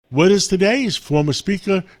With us today is former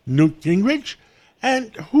Speaker Newt Gingrich.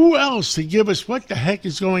 And who else to give us what the heck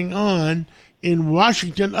is going on in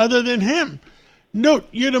Washington other than him? Newt,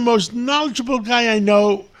 you're the most knowledgeable guy I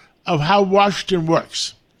know of how Washington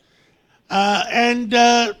works. And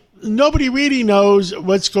nobody really knows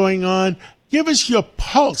what's going on. Give us your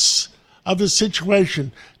pulse of the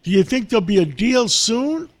situation. Do you think there'll be a deal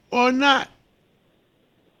soon or not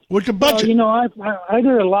with the budget? Well, I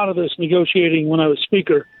did a lot of this negotiating when I was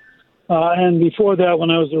Speaker, and before that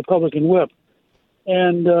when I was the Republican whip.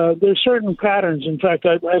 And there's certain patterns. In fact,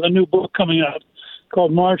 I have a new book coming out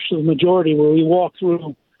called March to the Majority, where we walk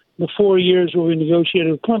through the 4 years where we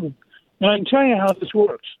negotiated with Clinton. And I can tell you how this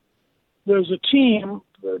works. There's a team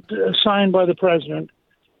assigned by the president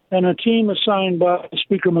and a team assigned by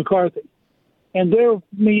Speaker McCarthy. And they're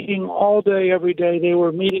meeting all day, every day. They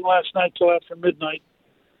were meeting last night till after midnight.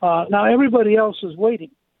 Now, everybody else is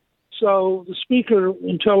waiting. So the Speaker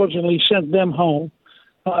intelligently sent them home,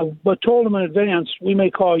 but told them in advance, we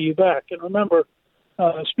may call you back. And remember,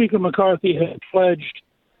 Speaker McCarthy had pledged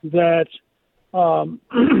that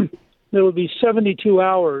there would be 72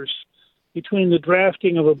 hours between the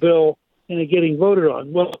drafting of a bill and it getting voted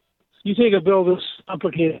on. Well, you take a bill this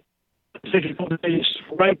complicated, it takes a couple of days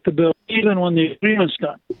to write the bill, even when the agreement's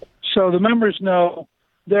done. So the members know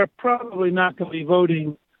they're probably not going to be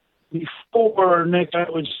voting before next, I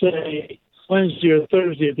would say, Wednesday or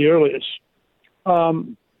Thursday at the earliest.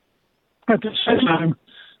 At the same time,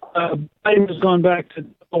 Biden has gone back to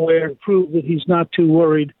Delaware to prove that he's not too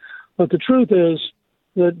worried. But the truth is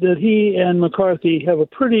that he and McCarthy have a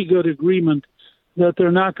pretty good agreement that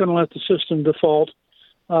they're not going to let the system default.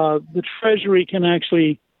 The Treasury can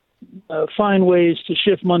actually find ways to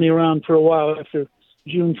shift money around for a while after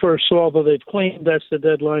June 1st, so although they've claimed that's the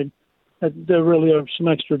deadline, there really are some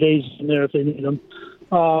extra days in there if they need them.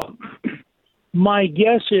 My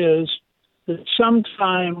guess is that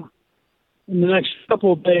sometime in the next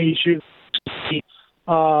couple of days, you'll see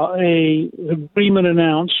a agreement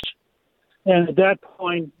announced, and at that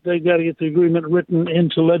point, they've got to get the agreement written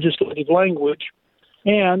into legislative language,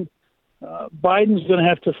 and Biden's going to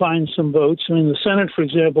have to find some votes. I mean, the Senate, for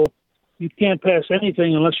example, you can't pass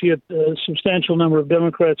anything unless you get a substantial number of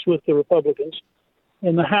Democrats with the Republicans.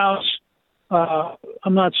 In the House,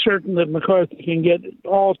 I'm not certain that McCarthy can get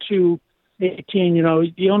all 218. You know,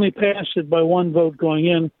 he only passed it by one vote going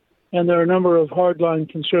in, and there are a number of hardline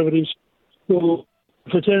conservatives who,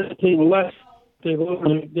 if it's anything less,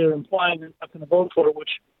 they're implying they're not going to vote for it,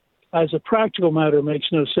 which, as a practical matter,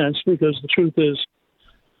 makes no sense because the truth is,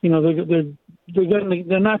 you know,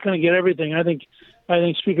 they're not going to get everything. I think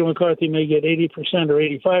Speaker McCarthy may get 80% or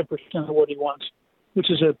 85% of what he wants, which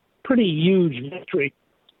is a pretty huge victory.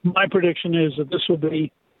 My prediction is that this will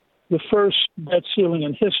be the first debt ceiling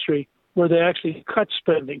in history where they actually cut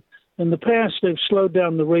spending. In the past, they've slowed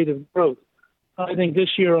down the rate of growth. I think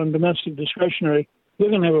this year on domestic discretionary, they're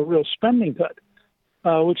going to have a real spending cut,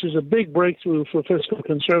 which is a big breakthrough for fiscal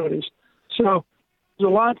conservatives. So there's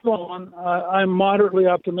a lot going on. I'm moderately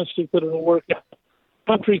optimistic that it'll work out.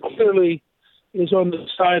 The country clearly is on the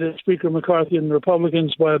side of Speaker McCarthy and the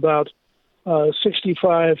Republicans by about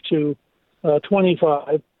 65 to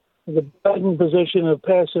 25. The Biden position of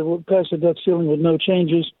pass the debt ceiling with no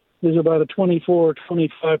changes is about a 24 or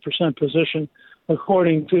 25% position,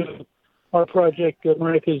 according to our project,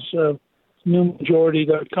 America's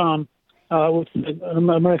NewMajority.com, with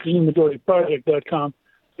America's NewMajorityProject.com,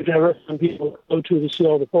 which I recommend people go to see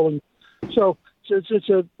all the polling. So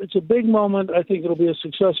it's a big moment. I think it'll be a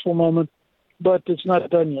successful moment, but it's not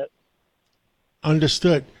done yet.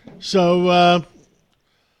 Understood. So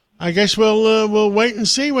I guess we'll wait and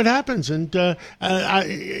see what happens. And do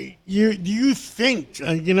you think,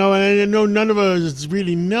 and I know none of us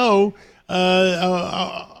really know,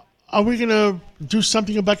 are we going to do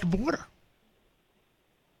something about the border?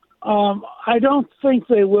 I don't think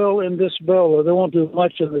they will in this bill, or they won't do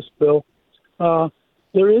much in this bill.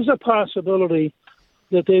 There is a possibility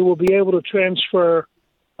that they will be able to transfer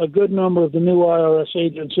a good number of the new IRS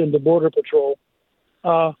agents into Border Patrol.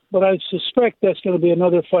 But I suspect that's going to be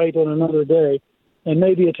another fight on another day, and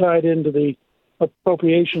maybe tied into the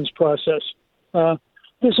appropriations process.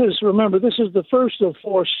 This is the first of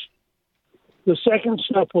four. The second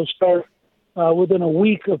step will start within a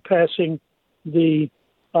week of passing the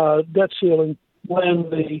debt ceiling. When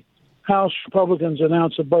the House Republicans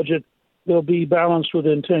announce a budget, they'll be balanced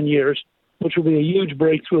within 10 years, which will be a huge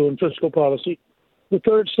breakthrough in fiscal policy. The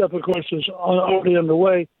third step, of course, is already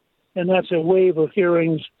underway, and that's a wave of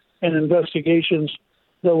hearings and investigations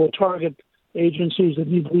that will target agencies that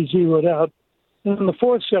need to be zeroed out. And then the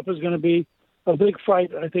fourth step is going to be a big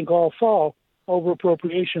fight, I think, all fall over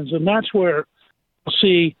appropriations. And that's where we'll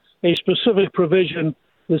see a specific provision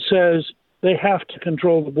that says they have to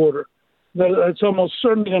control the border. It's almost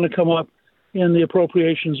certainly going to come up in the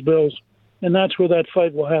appropriations bills, and that's where that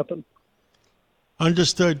fight will happen.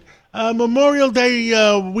 Understood. Memorial Day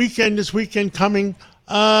weekend, this weekend coming.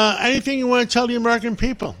 Anything you want to tell the American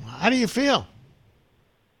people? How do you feel?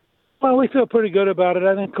 Well, we feel pretty good about it.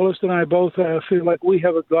 I think Calista and I both feel like we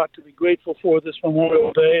have a got to be grateful for this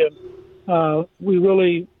Memorial Day, and we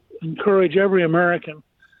really encourage every American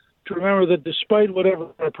to remember that despite whatever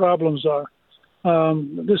our problems are,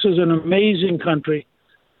 this is an amazing country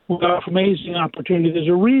with amazing opportunity. There's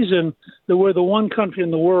a reason that we're the one country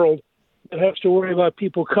in the world that has to worry about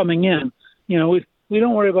people coming in. You know, we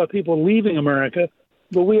don't worry about people leaving America,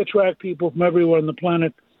 but we attract people from everywhere on the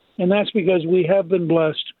planet, and that's because we have been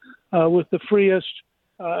blessed with the freest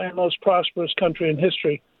and most prosperous country in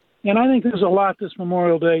history. And I think there's a lot this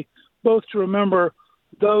Memorial Day, both to remember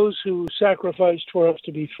those who sacrificed for us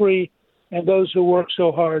to be free and those who worked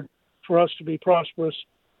so hard for us to be prosperous.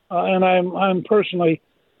 And I'm personally,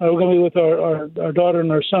 we're going to be with our daughter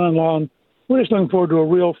and our son-in-law, and we're just looking forward to a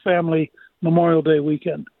real family Memorial Day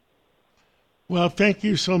weekend. Well, thank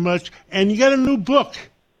you so much. And you got a new book.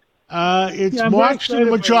 It's March to the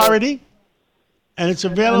Majority. And it's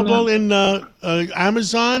available in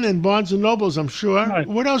Amazon and Barnes & Nobles, I'm sure. Right.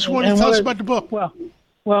 What else you want to tell us about the book? Well,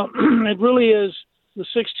 it really is the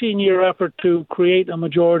 16-year effort to create a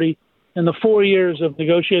majority in the 4 years of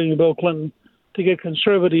negotiating with Bill Clinton to get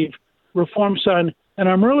conservative reform signed. And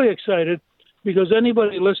I'm really excited because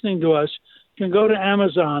anybody listening to us can go to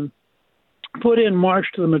Amazon, put in March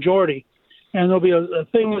to the Majority, and there'll be a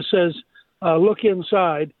thing that says, look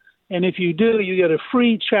inside. And if you do, you get a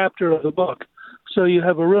free chapter of the book. So you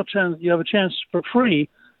have a real chance. You have a chance for free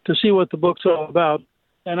to see what the book's all about.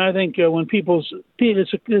 And I think when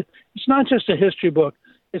it's not just a history book.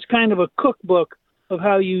 It's kind of a cookbook of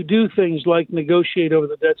how you do things like negotiate over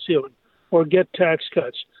the debt ceiling, or get tax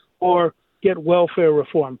cuts, or get welfare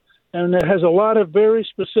reform. And it has a lot of very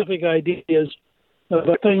specific ideas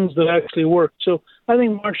about things that actually work. So I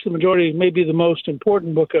think March to the Majority may be the most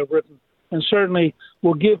important book I've written, and certainly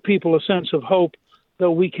will give people a sense of hope that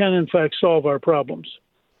we can, in fact, solve our problems.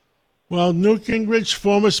 Well, Newt Gingrich,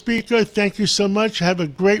 former Speaker, thank you so much. Have a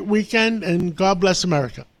great weekend, and God bless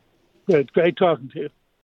America. Good. Great talking to you.